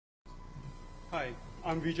Hi,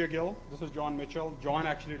 I'm Vijay Gill. This is John Mitchell. John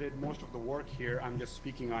actually did most of the work here. I'm just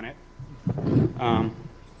speaking on it.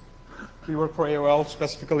 We work for AOL,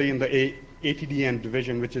 specifically in the ATDN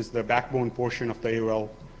division, which is the backbone portion of the AOL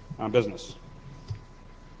business.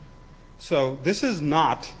 So this is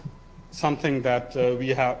not something that we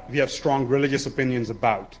have strong religious opinions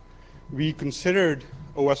about. We considered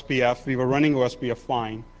OSPF. We were running OSPF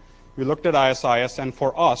fine. We looked at ISIS, and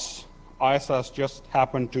for us, ISIS just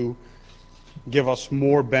happened to give us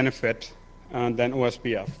more benefit than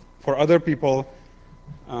OSPF. For other people,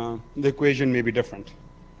 the equation may be different.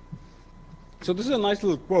 So this is a nice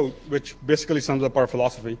little quote which basically sums up our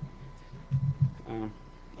philosophy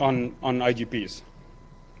on IGPs.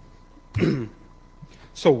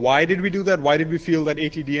 So why did we do that? Why did we feel that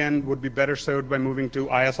ATDN would be better served by moving to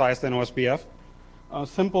ISIS than OSPF?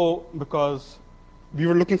 Simple, because we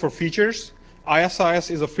were looking for features.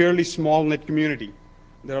 ISIS is a fairly small knit community.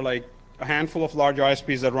 There are like a handful of large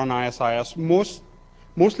ISPs that run ISIS.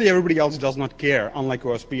 Mostly everybody else does not care, unlike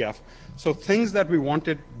OSPF. So things that we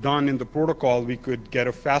wanted done in the protocol, we could get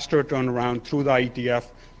a faster turnaround through the IETF,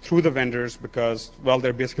 through the vendors, because, well,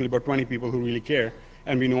 there are basically about 20 people who really care,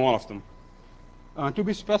 and we know all of them. To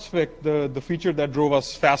be specific, the feature that drove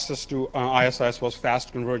us fastest to ISIS was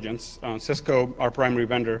fast convergence. Cisco, our primary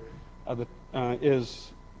vendor,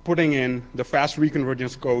 is putting in the fast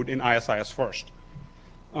reconvergence code in ISIS first.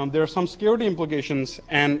 There are some security implications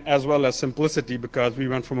and as well as simplicity, because we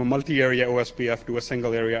went from a multi-area OSPF to a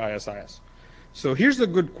single area ISIS. So here's a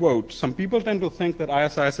good quote. Some people tend to think that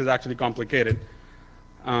ISIS is actually complicated.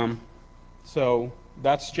 So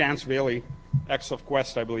that's Chance Bailey, ex of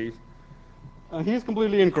Quest, I believe. He's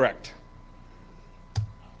completely incorrect.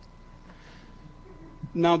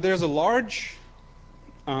 Now there's a large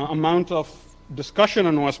amount of discussion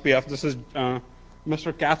on OSPF. This is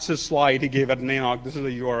Mr. Katz's slide he gave at NANOG. This is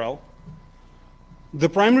a URL. The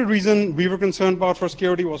primary reason we were concerned about for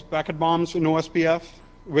security was packet bombs in OSPF,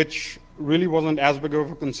 which really wasn't as big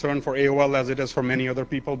of a concern for AOL as it is for many other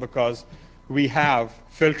people, because we have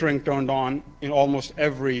filtering turned on in almost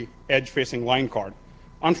every edge-facing line card.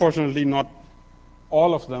 Unfortunately, not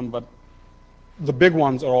all of them, but the big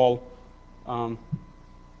ones are all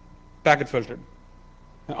packet filtered.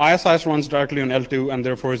 ISIS runs directly on L2 and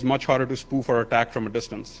therefore is much harder to spoof or attack from a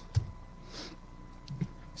distance.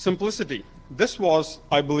 Simplicity. This was,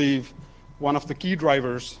 I believe, one of the key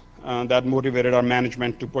drivers that motivated our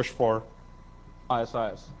management to push for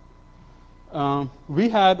ISIS. We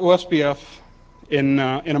had OSPF in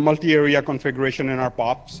a multi-area configuration in our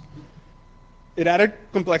POPs. It added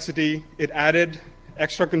complexity, it added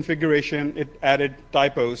extra configuration, it added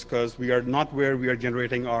typos, because we are not where we are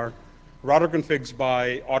generating our router configs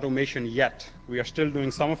by automation yet. We are still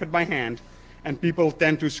doing some of it by hand, and people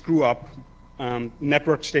tend to screw up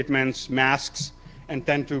network statements, masks, and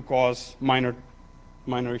tend to cause minor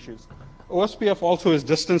issues. OSPF also is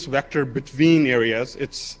distance vector between areas.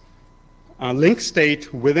 It's link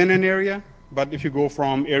state within an area, but if you go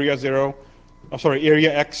from area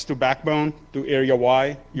X to backbone to area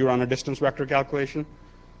Y, you run a distance vector calculation.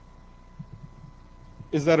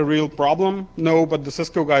 Is that a real problem? No, but the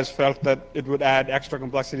Cisco guys felt that it would add extra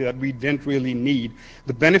complexity that we didn't really need.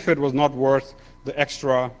 The benefit was not worth the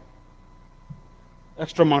extra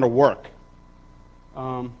amount of work.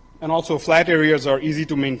 And also, flat areas are easy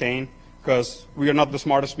to maintain, because we are not the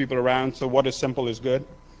smartest people around, so what is simple is good.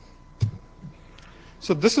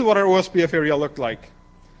 So this is what our OSPF area looked like.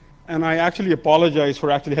 And I actually apologize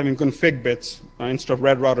for actually having config bits instead of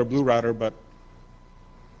red router, blue router, but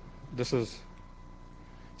this is.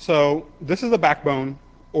 So this is the backbone.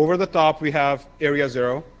 Over the top, we have area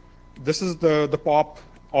 0. This is the POP.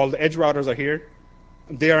 All the edge routers are here.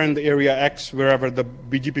 They are in the area X, wherever the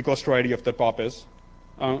BGP cluster ID of the POP is.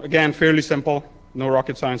 Again, fairly simple. No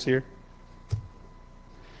rocket science here.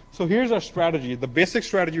 So here's our strategy. The basic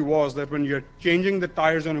strategy was that when you're changing the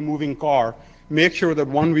tires on a moving car, make sure that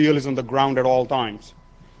one wheel is on the ground at all times.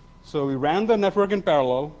 So we ran the network in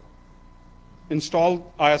parallel,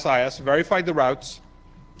 installed ISIS, verified the routes,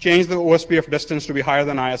 changed the OSPF distance to be higher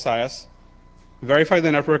than ISIS, verified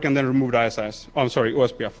the network, and then removed ISIS. Oh, I'm sorry,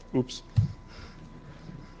 OSPF. Oops.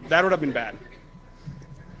 That would have been bad.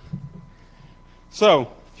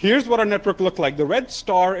 So here's what our network looked like. The red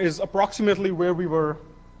star is approximately where we were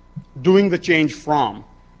doing the change from.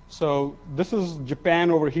 So this is Japan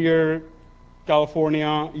over here,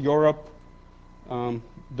 California, Europe,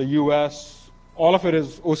 the US. All of it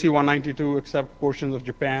is OC192 except portions of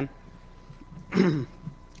Japan.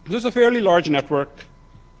 This is a fairly large network.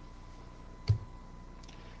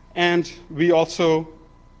 And we also,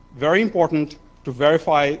 very important, to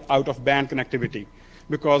verify out-of-band connectivity.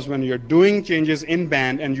 because when you're doing changes in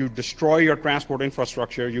band and you destroy your transport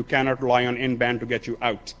infrastructure, you cannot rely on in band to get you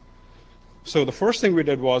out. So the first thing we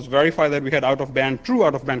did was verify that we had true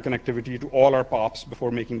out-of-band connectivity to all our POPs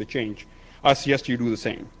before making the change. I suggest you do the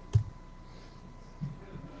same.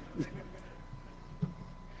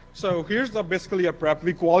 So here's basically a prep.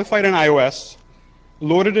 We qualified an iOS,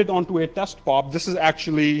 loaded it onto a test POP. This is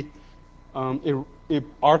actually,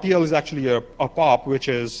 RTL is actually a POP, which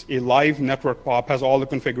is a live network POP, has all the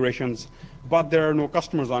configurations, but there are no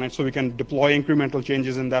customers on it, so we can deploy incremental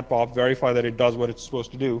changes in that POP, verify that it does what it's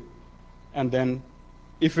supposed to do, and then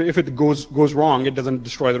if it goes wrong, it doesn't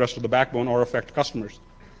destroy the rest of the backbone or affect customers.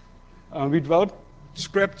 We developed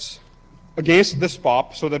scripts against this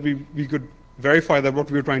POP so that we could verify that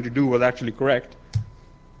what we were trying to do was actually correct.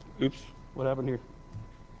 Oops, what happened here?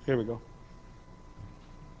 Here we go.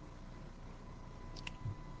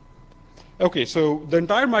 Okay, so the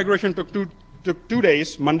entire migration took 2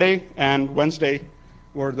 days. Monday and Wednesday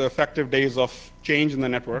were the effective days of change in the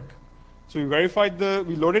network. So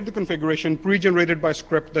we loaded the configuration pre-generated by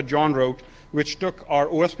script that John wrote, which took our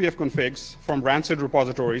OSPF configs from rancid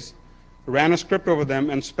repositories, ran a script over them,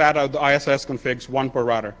 and spat out the ISIS configs, one per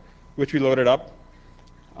router, which we loaded up.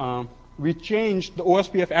 We changed the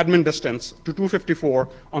OSPF admin distance to 254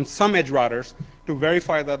 on some edge routers to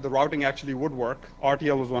verify that the routing actually would work.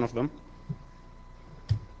 RTL was one of them.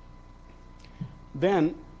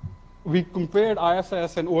 Then we compared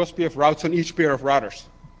ISIS and OSPF routes on each pair of routers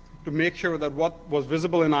to make sure that what was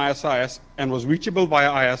visible in ISIS and was reachable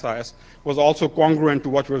via ISIS was also congruent to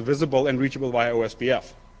what was visible and reachable via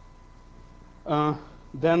OSPF.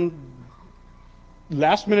 Then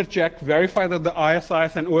last minute check, verify that the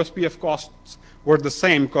ISIS and OSPF costs were the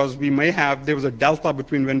same, because there was a delta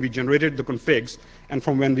between when we generated the configs and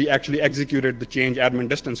from when we actually executed the change admin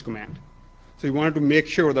distance command. So we wanted to make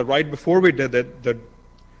sure that right before we did it, that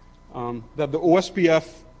the OSPF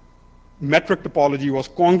metric topology was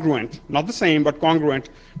congruent, not the same, but congruent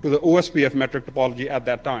to the OSPF metric topology at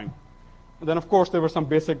that time. And then, of course, there were some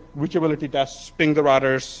basic reachability tests, ping the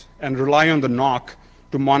routers, and rely on the NOC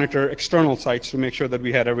to monitor external sites to make sure that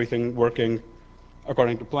we had everything working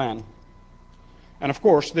according to plan. And of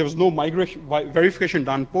course, there was no verification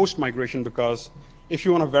done post-migration, because if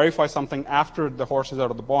you want to verify something after the horse is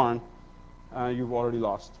out of the barn, you've already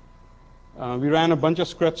lost. We ran a bunch of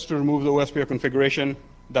scripts to remove the OSPF configuration.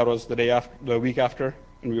 That was the week after,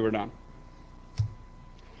 and we were done.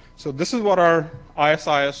 So this is what our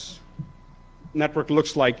ISIS network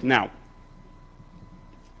looks like now.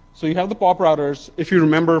 So you have the POP routers. If you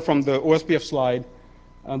remember from the OSPF slide,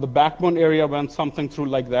 the backbone area went something through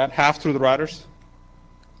like that, half through the routers.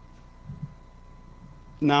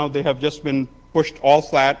 Now they have just been pushed all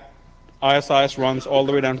flat. ISIS runs all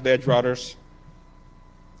the way down to the edge routers.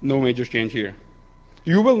 No major change here.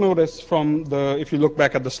 You will notice if you look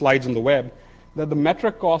back at the slides on the web, that the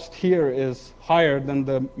metric cost here is higher than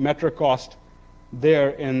the metric cost there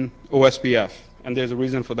in OSPF. And there's a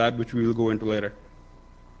reason for that, which we will go into later.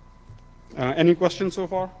 Any questions so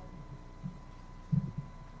far?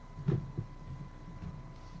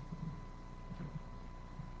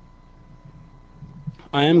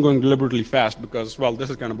 I am going deliberately fast because, well, this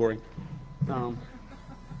is kind of boring. I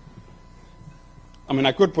mean,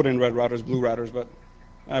 I could put in red routers, blue routers, but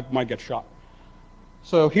I might get shot.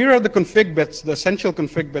 So here are the config bits, the essential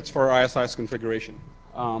config bits for our ISIS configuration.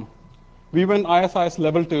 We went ISIS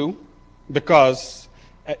level 2 because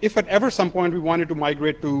if at ever some point we wanted to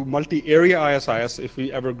migrate to multi-area ISIS, if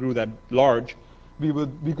we ever grew that large,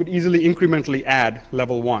 we could easily incrementally add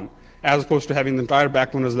level 1, as opposed to having the entire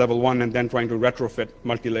backbone as level 1 and then trying to retrofit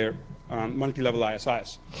multi-level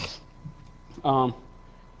ISIS.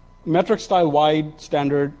 Metric style wide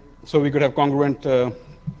standard, so we could have congruent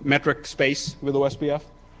metric space with OSPF.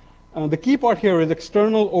 The key part here is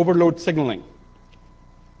external overload signaling.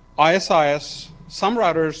 ISIS, some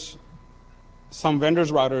routers, some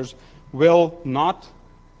vendors' routers will not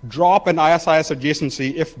drop an ISIS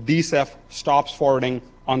adjacency if DSEF stops forwarding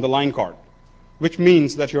on the line card, which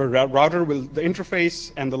means that your router the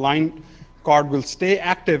interface and the line card will stay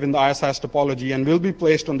active in the ISIS topology and will be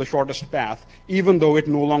placed on the shortest path, even though it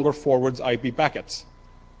no longer forwards IP packets.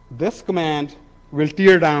 This command will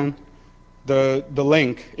tear down the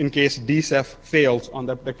link in case DSEF fails on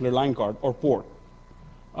that particular line card or port.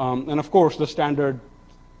 And of course, the standard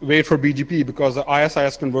wait for BGP, because the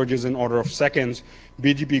ISIS converges in order of seconds,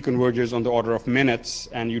 BGP converges on the order of minutes,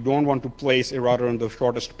 and you don't want to place a router on the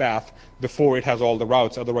shortest path before it has all the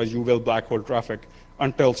routes, otherwise you will black hole traffic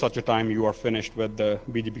until such a time you are finished with the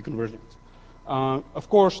BGP conversions. Of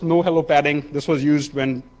course, no hello padding. This was used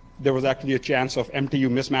when there was actually a chance of MTU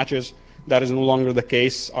mismatches. That is no longer the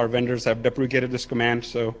case. Our vendors have deprecated this command.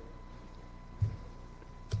 So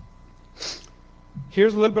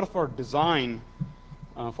here's a little bit of our design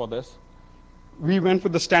for this. We went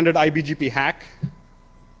with the standard IBGP hack.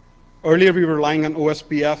 Earlier, we were relying on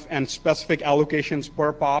OSPF and specific allocations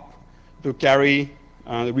per POP to carry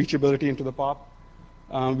the reachability into the POP.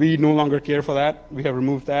 We no longer care for that. We have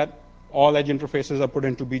removed that. All edge interfaces are put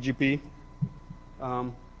into BGP.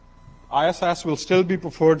 ISIS will still be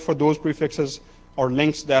preferred for those prefixes or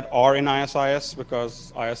links that are in ISIS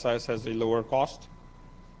because ISIS has a lower cost.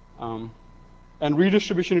 And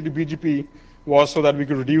redistribution into BGP was so that we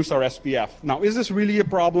could reduce our SPF. Now, is this really a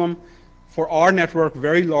problem? For our network,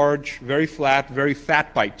 very large, very flat, very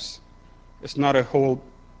fat pipes. It's not a whole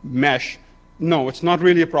mesh. No, it's not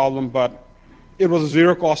really a problem, but it was a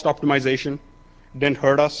zero cost optimization. Didn't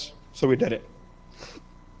hurt us, so we did it.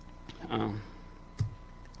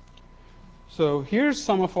 So here's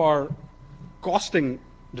some of our costing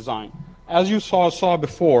design. As you saw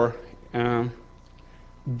before,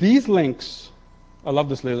 these links, I love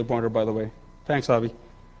this laser pointer, by the way. Thanks, Avi.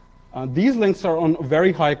 These links are on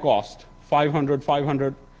very high cost. 500,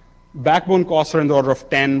 500. Backbone costs are in the order of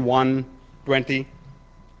 10, 1, 20.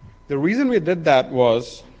 The reason we did that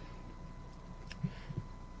was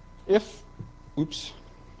if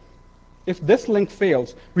this link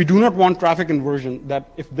fails, we do not want traffic inversion,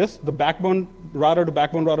 that if the backbone router to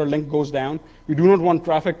backbone router link goes down, we do not want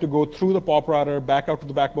traffic to go through the POP router, back out to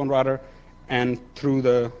the backbone router, and through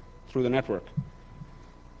the network.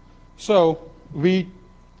 So we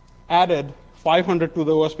added 500 to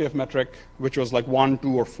the OSPF metric, which was like 1,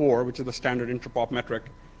 2, or 4, which is the standard intrapop metric,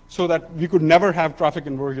 so that we could never have traffic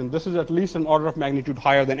inversion. This is at least an order of magnitude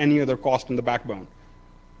higher than any other cost in the backbone.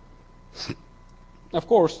 Of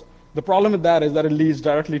course, the problem with that is that it leads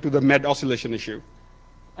directly to the med oscillation issue.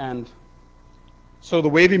 And so the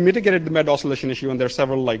way we mitigated the med oscillation issue, and there are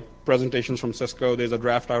several presentations from Cisco, there's a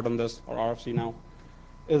draft out on this, or RFC now,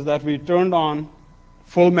 is that we turned on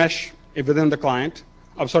full mesh within the client,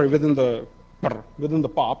 within the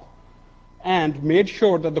POP, and made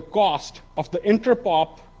sure that the cost of the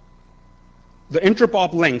intrapop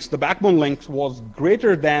links, the backbone links, was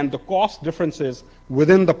greater than the cost differences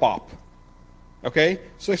within the POP. Okay?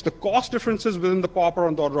 So if the cost differences within the POP are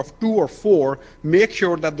on the order of 2 or 4, make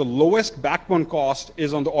sure that the lowest backbone cost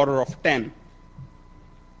is on the order of 10.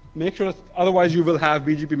 Make sure, otherwise you will have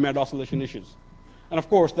BGP med oscillation issues. And of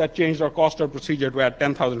course, that changed our cost of procedure to add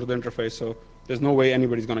 10,000 to the interface, so there's no way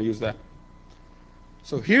anybody's going to use that.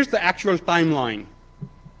 So here's the actual timeline.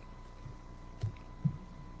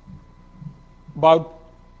 About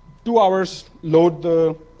 2 hours, load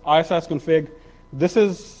the ISIS config. This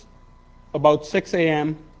is about 6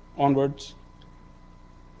 a.m. onwards.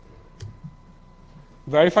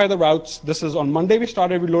 Verify the routes. This is on Monday we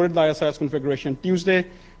started, we loaded the ISIS configuration. Tuesday,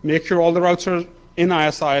 make sure all the routes are in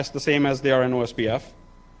ISIS the same as they are in OSPF.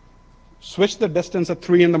 Switch the distance at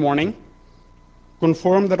 3 in the morning.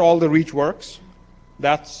 Confirm that all the reach works.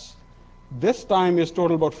 This time is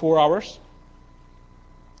total about 4 hours.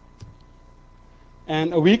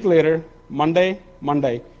 And a week later, Monday,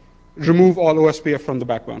 remove all OSPF from the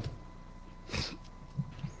backbone.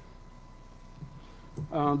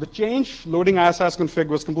 The change, loading ISIS config,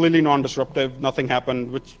 was completely non-disruptive. Nothing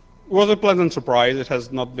happened, which was a pleasant surprise. It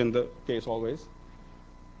has not been the case always.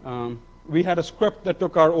 We had a script that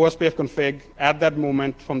took our OSPF config at that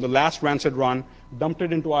moment from the last rancid run, dumped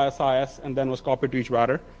it into ISIS, and then was copied to each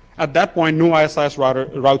router. At that point, no ISIS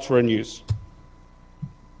routes were in use.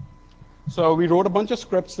 So we wrote a bunch of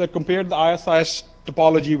scripts that compared the ISIS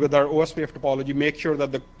topology with our OSPF topology, make sure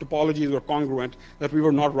that the topologies were congruent, that we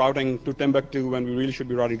were not routing to Timbuktu when we really should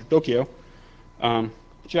be routing to Tokyo.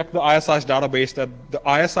 Check the ISIS database that the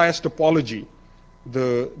ISIS topology,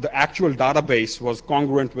 the actual database was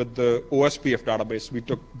congruent with the OSPF database. We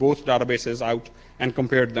took both databases out and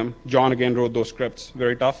compared them. John again wrote those scripts,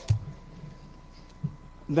 very tough.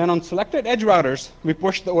 Then on selected edge routers, we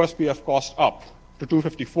pushed the OSPF cost up to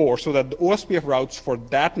 254 so that the OSPF routes for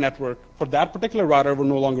that network, for that particular router, were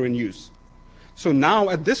no longer in use. So now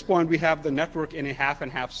at this point, we have the network in a half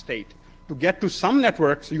and half state. To get to some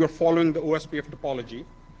networks, you are following the OSPF topology.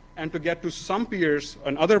 And to get to some peers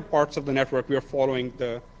and other parts of the network, we are following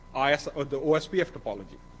the OSPF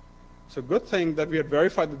topology. So good thing that we had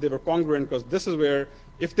verified that they were congruent, because this is where,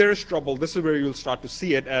 if there is trouble, this is where you'll start to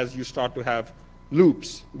see it as you start to have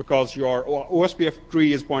loops, because your OSPF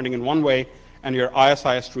tree is pointing in one way and your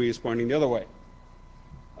ISIS tree is pointing the other way.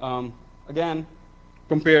 Again,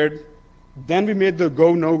 compared. Then we made the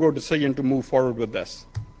go, no-go decision to move forward with this.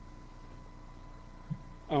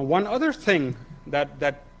 One other thing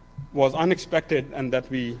that was unexpected and that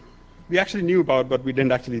we we actually knew about, but we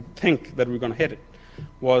didn't actually think that we were going to hit it,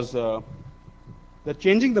 was that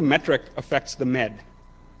changing the metric affects the med.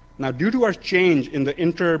 Now, due to our change in the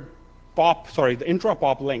intra-pop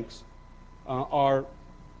links, our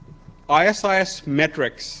ISIS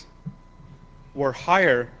metrics were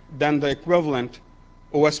higher than the equivalent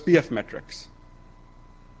OSPF metrics.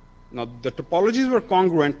 Now, the topologies were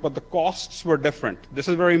congruent, but the costs were different. This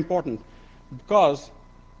is very important because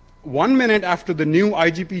 1 minute after the new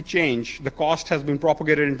IGP change, the cost has been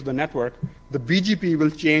propagated into the network, the BGP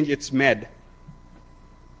will change its med.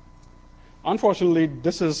 Unfortunately,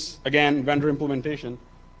 this is, again, vendor implementation.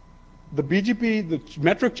 The BGP, the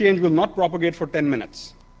metric change will not propagate for 10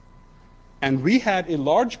 minutes. And we had a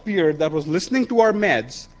large peer that was listening to our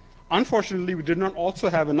meds. Unfortunately, we did not also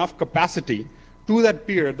have enough capacity to that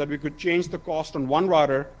peer that we could change the cost on one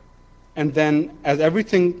router, and then as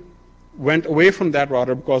everything went away from that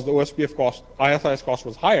router because the OSPF cost, ISIS cost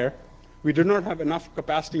was higher, we did not have enough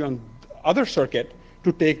capacity on the other circuit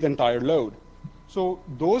to take the entire load. So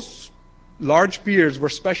those large peers were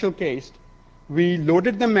special cased. We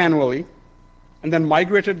loaded them manually and then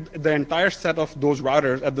migrated the entire set of those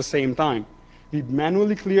routers at the same time. We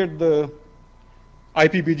manually cleared the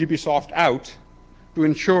IP-BGP soft out to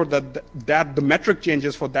ensure that, the metric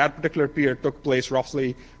changes for that particular peer took place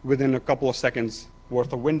roughly within a couple of seconds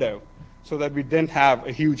worth of window, so that we didn't have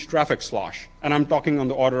a huge traffic slosh. And I'm talking on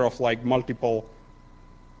the order of like multiple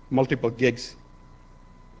gigs.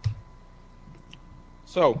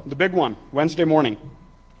 So the big one, Wednesday morning.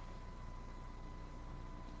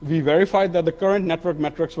 We verified that the current network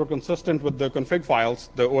metrics were consistent with the config files,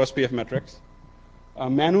 the OSPF metrics.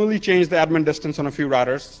 Manually changed the admin distance on a few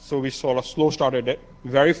routers, so we sort of slow started it,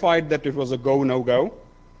 verified that it was a go, no go,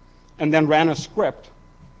 and then ran a script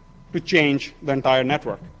to change the entire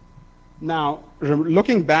network. Now,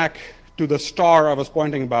 looking back to the star I was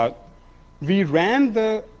pointing about, we ran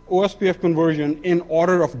the OSPF conversion in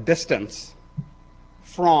order of distance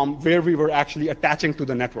from where we were actually attaching to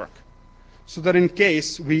the network, so that in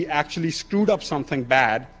case we actually screwed up something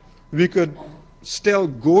bad, we could still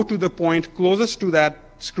go to the point closest to that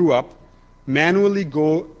screw up, manually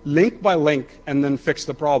go link by link, and then fix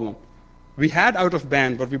the problem. We had out of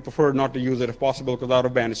band, but we preferred not to use it if possible because out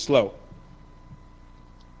of band is slow.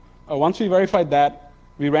 Once we verified that,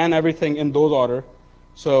 we ran everything in those order.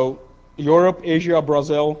 So Europe, Asia,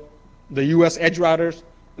 Brazil, the US edge routers,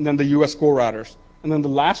 and then the US core routers. And then the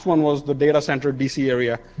last one was the data center DC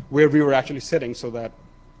area where we were actually sitting, so that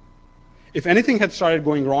if anything had started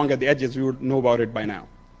going wrong at the edges, we would know about it by now.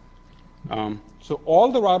 So all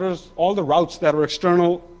the routers, all the routes that were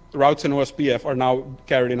external routes in OSPF are now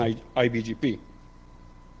carried in IBGP.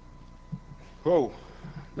 Whoa,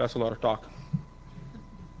 that's a lot of talk.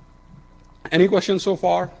 Any questions so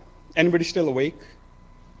far? Anybody still awake?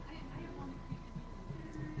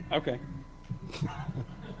 Okay.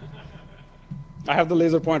 I have the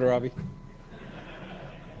laser pointer, Avi.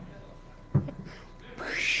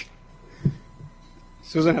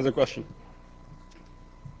 Susan has a question.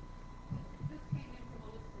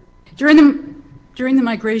 During the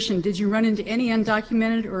migration, did you run into any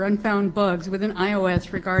undocumented or unfound bugs within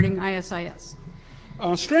iOS regarding ISIS?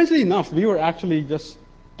 Strangely enough, we were actually just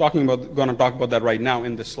going to talk about that right now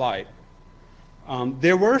in this slide.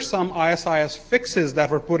 There were some ISIS fixes that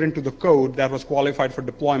were put into the code that was qualified for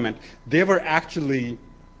deployment. They were actually,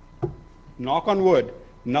 knock on wood,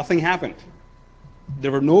 nothing happened.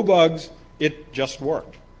 There were no bugs. It just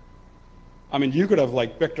worked. I mean, you could have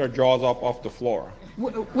like picked our jaws up off the floor.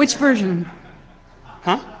 Which version?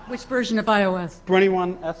 Huh? Which version of iOS?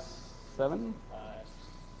 21 S7? 7 or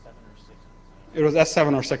 6. It was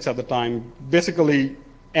S7 or 6 at the time. Basically,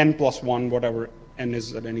 N plus 1, whatever N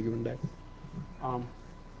is at any given day.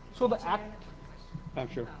 So the act, I'm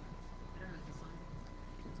sure.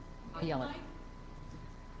 I'll yell it.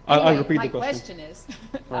 I'll repeat my the question. question is,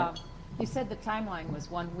 Right. you said the timeline was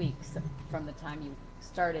 1 week from the time you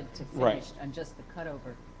started to Right. finish on just the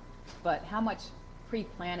cutover. But how much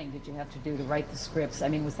pre-planning did you have to do to write the scripts? I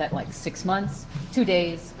mean, was that like 6 months, 2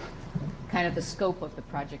 days, kind of the scope of the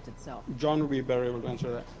project itself? John would be better able to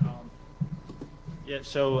answer that. Yeah,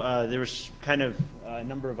 so there was kind of a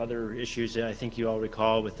number of other issues that I think you all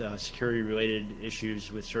recall with security-related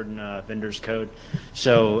issues with certain vendors' code.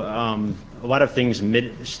 So a lot of things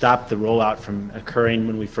stopped the rollout from occurring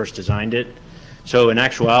when we first designed it. So in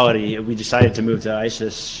actuality, we decided to move to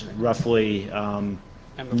ISIS roughly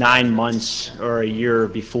 9 months or a year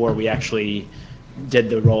before we actually did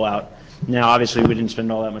the rollout. Now, obviously, we didn't spend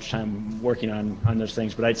all that much time working on those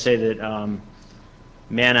things, but I'd say that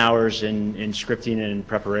man hours in scripting and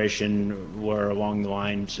preparation were along the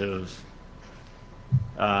lines of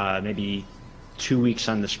maybe 2 weeks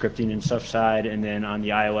on the scripting and stuff side, and then on the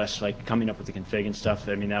iOS, like coming up with the config and stuff.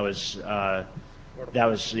 I mean, that was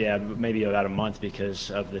yeah, maybe about a month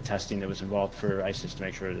because of the testing that was involved for ISIS to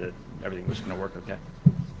make sure that everything was going to work okay.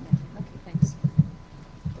 Okay, thanks.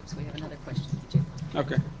 Oops, we have another question. Did you?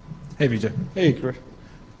 Okay. Hey, Vijay. Hey, Chris.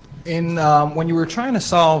 When you were trying to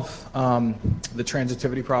solve the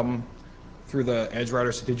transitivity problem through the edge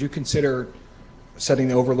routers, did you consider setting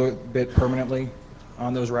the overload bit permanently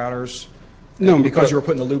on those routers? No, because you were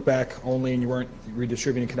putting the loop back only and you weren't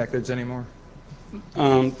redistributing connecteds anymore?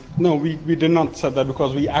 No, we did not set that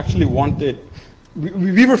because we actually wanted,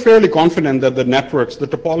 we were fairly confident that the networks, the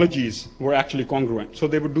topologies were actually congruent. So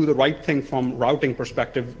they would do the right thing from routing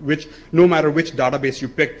perspective, which no matter which database you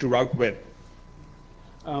pick to route with.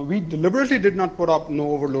 We deliberately did not put up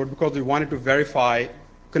no overload because we wanted to verify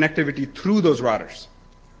connectivity through those routers.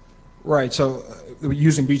 Right, so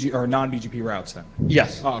using BG or non-BGP routes then?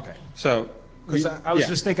 Yes. Oh, okay. So, because I was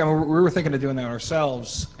just thinking, we were thinking of doing that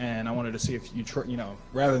ourselves, and I wanted to see if you know,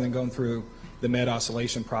 rather than going through the med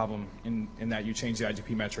oscillation problem in that you change the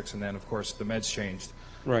IGP metrics and then, of course, the meds changed.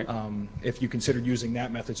 Right. If you considered using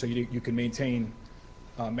that method so you can maintain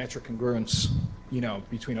metric congruence, you know,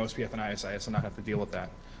 between OSPF and ISIS and not have to deal with that.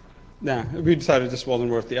 Yeah, we decided this wasn't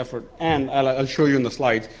worth the effort. And I'll show you in the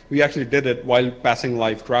slides, we actually did it while passing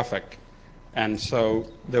live traffic. And so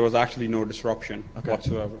there was actually no disruption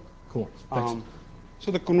whatsoever. Cool, thanks.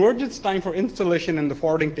 So the convergence time for installation in the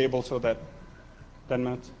forwarding table, so that 10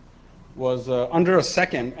 minutes, was under a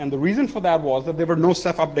second. And the reason for that was that there were no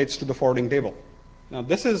Ceph updates to the forwarding table. Now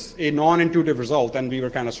this is a non-intuitive result, and we were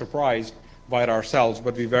kind of surprised by it ourselves,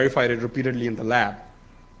 but we verified it repeatedly in the lab.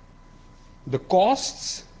 The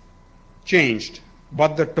costs changed,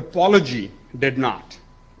 but the topology did not.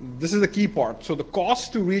 This is the key part. So the costs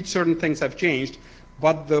to reach certain things have changed,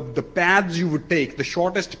 but the paths you would take, the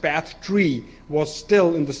shortest path tree was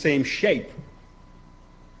still in the same shape.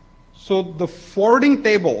 So the forwarding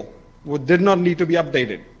table did not need to be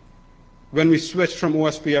updated when we switched from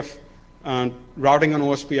OSPF, routing on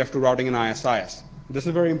OSPF to routing in ISIS. This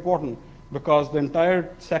is very important because the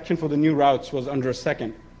entire section for the new routes was under a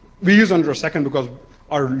second. We use under a second because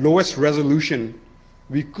our lowest resolution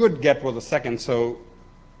we could get was a second, so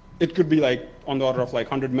it could be like on the order of like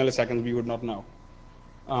 100 milliseconds, we would not know.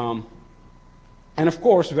 And of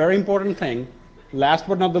course, very important thing, last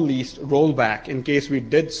but not the least, rollback in case we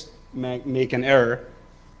did make an error.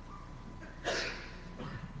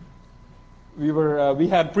 We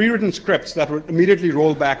had pre-written scripts that would immediately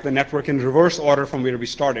roll back the network in reverse order from where we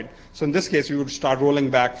started. So in this case, we would start rolling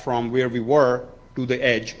back from where we were to the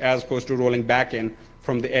edge, as opposed to rolling back in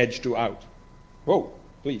from the edge to out. Whoa,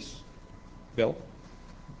 please, Bill.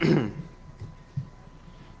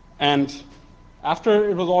 And after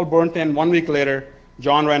it was all burnt in, 1 week later,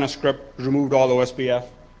 John ran a script, removed all OSPF.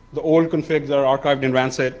 The old configs are archived in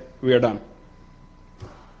Rancid. We are done.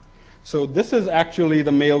 So this is actually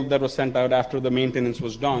the mail that was sent out after the maintenance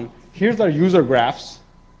was done. Here's our user graphs.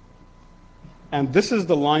 And this is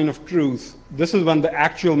the line of truth. This is when the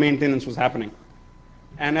actual maintenance was happening.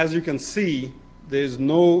 And as you can see, there's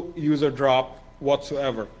no user drop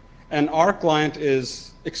whatsoever. And our client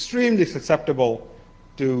is extremely susceptible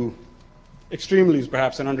to, extremely is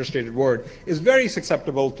perhaps an understated word, is very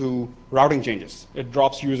susceptible to routing changes. It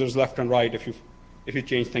drops users left and right if you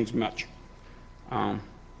change things much.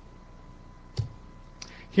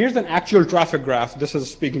 Here's an actual traffic graph. This is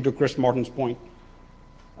speaking to Chris Martin's point.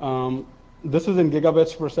 This is in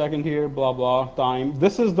gigabits per second here, blah, blah, time.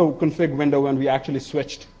 This is the config window when we actually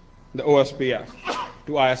switched the OSPF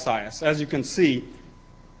to ISIS. As you can see,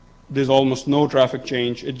 there's almost no traffic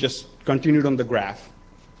change. It just continued on the graph.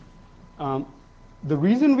 The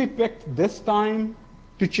reason we picked this time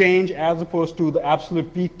to change as opposed to the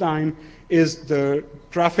absolute peak time is the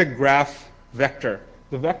traffic graph vector.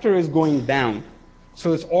 The vector is going down.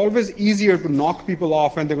 So it's always easier to knock people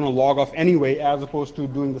off when they're going to log off anyway, as opposed to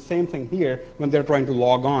doing the same thing here when they're trying to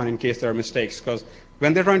log on in case there are mistakes. Because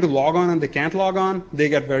when they're trying to log on and they can't log on, they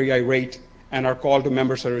get very irate and our call to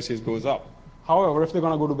member services goes up. However, if they're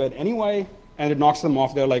going to go to bed anyway and it knocks them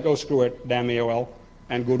off, they're like, oh, screw it, damn AOL,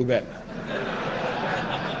 and go to bed.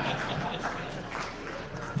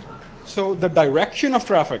 So the direction of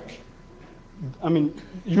traffic, I mean,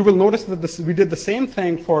 you will notice that we did the same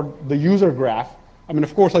thing for the user graph. I mean,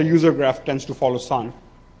 of course, our user graph tends to follow sun.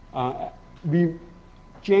 We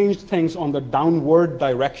changed things on the downward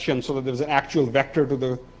direction so that there's an actual vector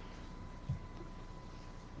to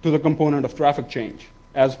the component of traffic change,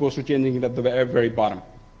 as opposed to changing it at the very bottom.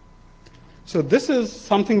 So this is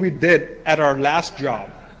something we did at our last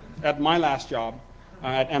job, at my last job.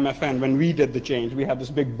 at MFN, when we did the change, we had this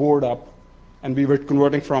big board up, and we were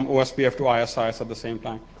converting from OSPF to ISIS at the same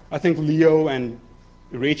time. I think Leo and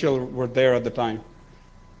Rachel were there at the time.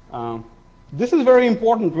 This is very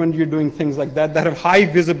important when you're doing things like that have high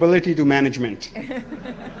visibility to management.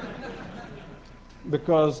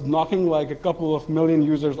 Because knocking like a couple of million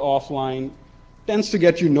users offline tends to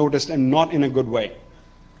get you noticed, and not in a good way.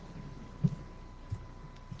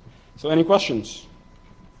 So any questions?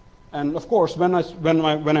 And of course, when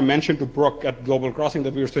I mentioned to Brooke at Global Crossing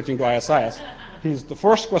that we were switching to ISIS, the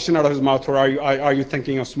first question out of his mouth was, are you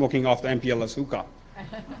thinking of smoking off the MPLS hookah?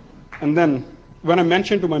 And then when I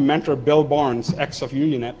mentioned to my mentor, Bill Barnes, ex of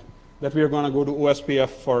UUNet, that we are going to go to OSPF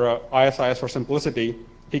for ISIS for simplicity,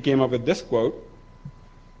 he came up with this quote: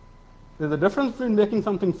 "There's a difference between making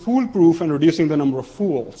something foolproof and reducing the number of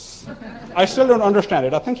fools." I still don't understand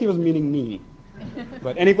it. I think he was meaning me.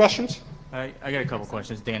 But any questions? I got a couple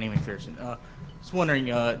questions. Danny McPherson. Just wondering,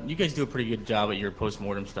 you guys do a pretty good job at your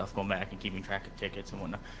post-mortem stuff, going back and keeping track of tickets and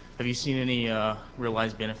whatnot. Have you seen any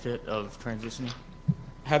realized benefit of transitioning?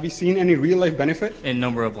 Have you seen any real-life benefit? In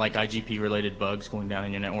number of like IGP-related bugs going down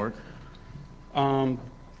in your network? John?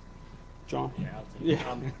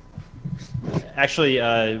 Yeah.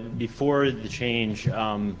 Actually, before the change,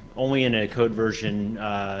 only in a code version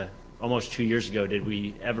almost 2 years ago did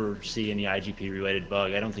we ever see any IGP-related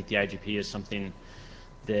bug. I don't think the IGP is something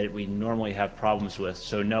that we normally have problems with,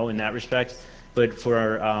 so no in that respect. But for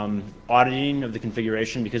our auditing of the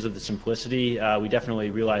configuration, because of the simplicity, we definitely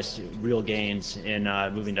realized real gains in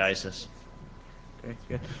moving to ISIS. Okay,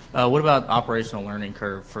 good. What about operational learning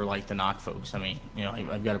curve for like the NOC folks? I mean, you know,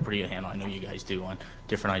 I've got a pretty good handle. I know you guys do on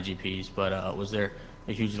different IGPs, but was there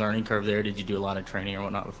a huge learning curve there? Did you do a lot of training or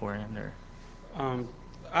whatnot beforehand? Or?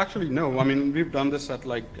 Actually, no. I mean, we've done this at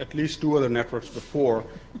like at least 2 other networks before.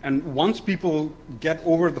 And once people get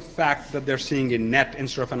over the fact that they're seeing a net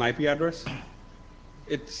instead of an IP address,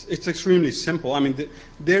 it's extremely simple. I mean,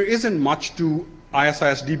 there isn't much to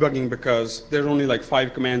ISIS debugging because there's only like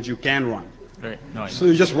 5 commands you can run. Right. No, so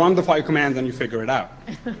you just run the 5 commands and you figure it out.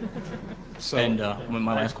 So, and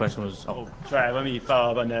my last question was... Sorry, let me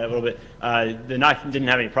follow up on that a little bit. The NOC didn't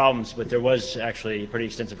have any problems, but there was actually pretty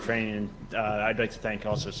extensive training. And I'd like to thank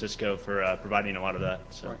also Cisco for providing a lot of that.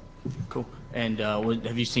 So. Right. Cool. And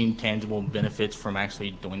have you seen tangible benefits from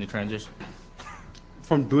actually doing the transition?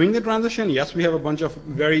 From doing the transition, yes, we have a bunch of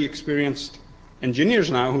very experienced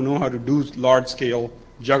engineers now who know how to do large-scale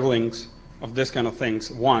jugglings of this kind of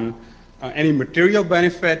things. One, any material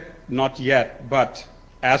benefit, not yet, but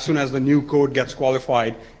as soon as the new code gets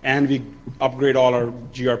qualified and we upgrade all our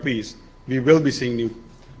GRPs, we will be seeing new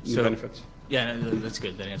benefits. Yeah, that's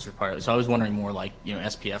good. That answered part of it. So I was wondering more like, you know,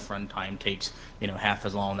 SPF runtime takes, you know, half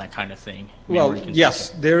as long, that kind of thing. Well, yes,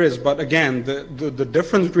 there is. But again, the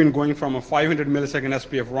difference between going from a 500 millisecond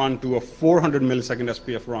SPF run to a 400 millisecond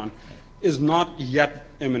SPF run is not yet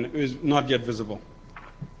imminent, is not yet visible.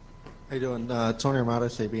 How you doing? Tony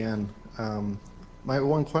Armadas, ABN. My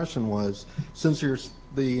one question was, since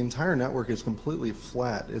the entire network is completely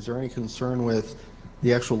flat, is there any concern with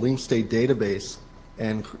the actual link state database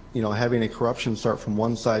and, you know, having a corruption start from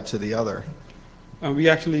one side to the other? We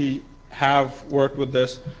actually have worked with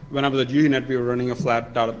this. When I was at UUNet, we were running a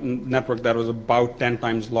flat network that was about 10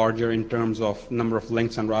 times larger in terms of number of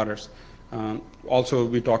links and routers. Also,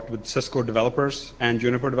 we talked with Cisco developers and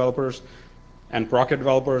Juniper developers and Procket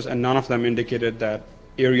developers, and none of them indicated that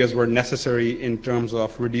areas were necessary in terms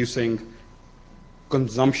of reducing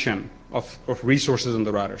consumption of resources in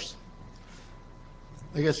the routers.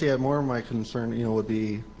 I guess, yeah, more of my concern, you know, would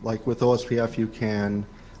be like with OSPF, you can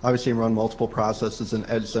obviously run multiple processes and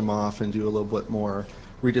edge them off and do a little bit more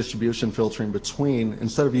redistribution filtering between,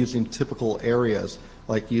 instead of using typical areas,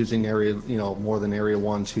 like using area, you know, more than area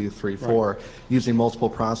 1, 2, 3, 4, right. Using multiple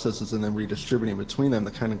processes and then redistributing between them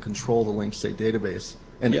to kind of control the link state database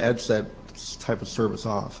and edge that type of service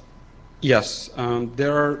off. Yes,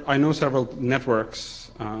 I know several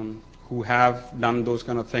networks who have done those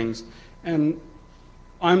kind of things, and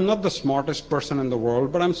I'm not the smartest person in the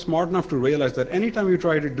world, but I'm smart enough to realize that anytime you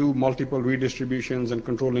try to do multiple redistributions and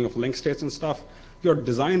controlling of link states and stuff, your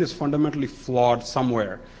design is fundamentally flawed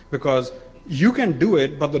somewhere, because you can do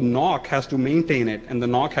it, but the NOC has to maintain it and the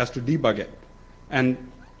NOC has to debug it.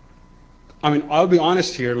 And I mean, I'll be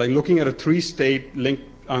honest here, like looking at a 3-state link,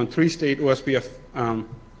 3-state OSPF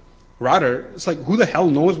router, it's like, who the hell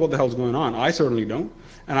knows what the hell's going on? I certainly don't.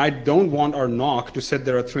 And I don't want our NOC to sit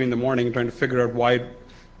there at 3 in the morning trying to figure out why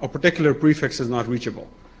a particular prefix is not reachable.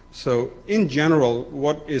 So in general,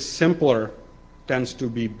 what is simpler tends to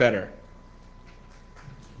be better.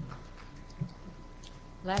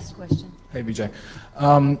 Last question. Hey, BJ.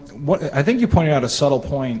 I think you pointed out a subtle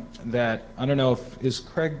point that, I don't know if, is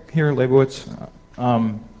Craig here, Leibowitz?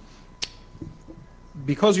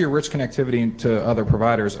 Because of your rich connectivity to other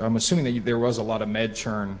providers, I'm assuming that there was a lot of med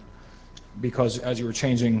churn because as you were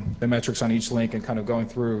changing the metrics on each link and kind of going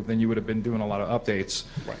through, then you would have been doing a lot of updates.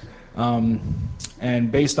 Right. And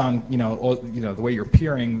based on, the way you're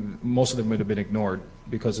peering, most of them would have been ignored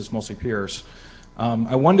because it's mostly peers.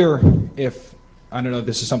 I wonder if, I don't know if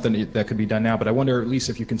this is something that could be done now, but I wonder at least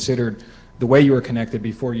if you considered the way you were connected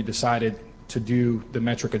before you decided to do the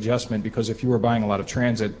metric adjustment, because if you were buying a lot of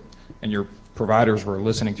transit and your providers were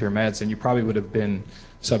listening to your meds, then you probably would have been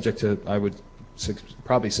subject to, I would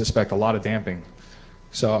probably suspect, a lot of damping.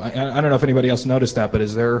 So I don't know if anybody else noticed that, but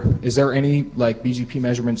is there any like BGP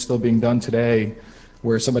measurement still being done today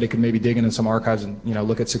where somebody could maybe dig into some archives and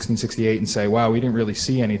look at 1668 and say, wow, we didn't really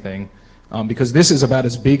see anything? Because this is about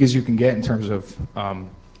as big as you can get in terms of,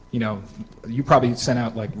 you probably sent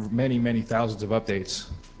out like many thousands of updates,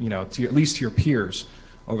 to at least to your peers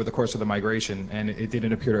over the course of the migration, and it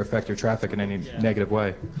didn't appear to affect your traffic in any negative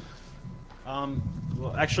way.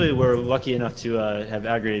 Well, actually, we're lucky enough to have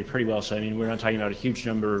aggregated pretty well. So, I mean, we're not talking about a huge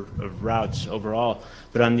number of routes overall.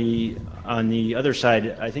 But on the other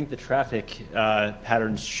side, I think the traffic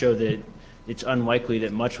patterns show that it's unlikely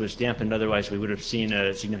that much was dampened. Otherwise, we would have seen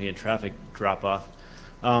a significant traffic drop-off.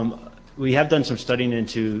 We have done some studying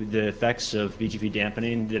into the effects of BGP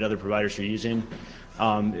dampening that other providers are using,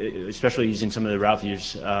 especially using some of the route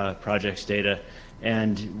views projects data.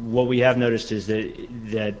 And what we have noticed is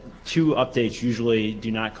that 2 updates usually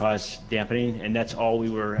do not cause dampening, and that's all we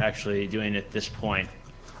were actually doing at this point.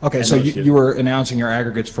 Okay, and so you were announcing your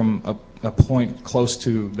aggregates from a point close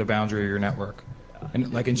to the boundary of your network,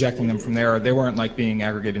 and like injecting them from there. They weren't like being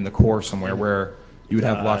aggregated in the core somewhere where you would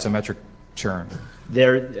have lots of metric churn.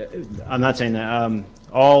 I'm not saying that.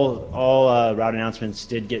 All route announcements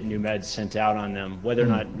did get new meds sent out on them. Whether or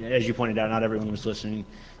not, as you pointed out, not everyone was listening.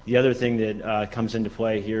 The other thing that comes into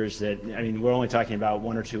play here is that, I mean, we're only talking about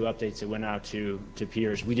 1 or 2 updates that went out to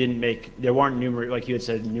peers. There weren't numerous, like you had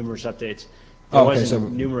said, numerous updates. There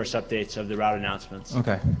wasn't numerous updates of the route announcements.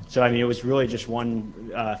 Okay. So, I mean, it was really just one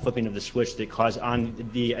flipping of the switch that caused, on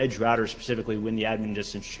the edge router specifically, when the admin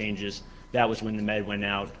distance changes, that was when the med went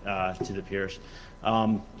out to the peers.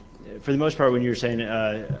 For the most part, when you're saying,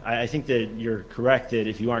 I think that you're correct that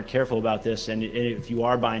if you aren't careful about this, and if you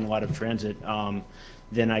are buying a lot of transit,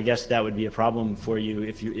 then I guess that would be a problem for you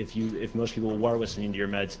if most people were listening to your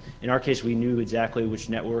meds. In our case, we knew exactly which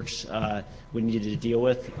networks we needed to deal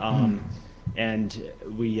with, and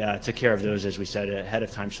we took care of those, as we said, ahead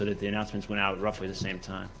of time, so that the announcements went out roughly the same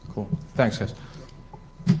time. Cool. Thanks, guys.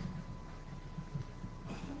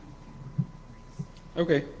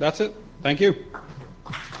 Okay, that's it. Thank you.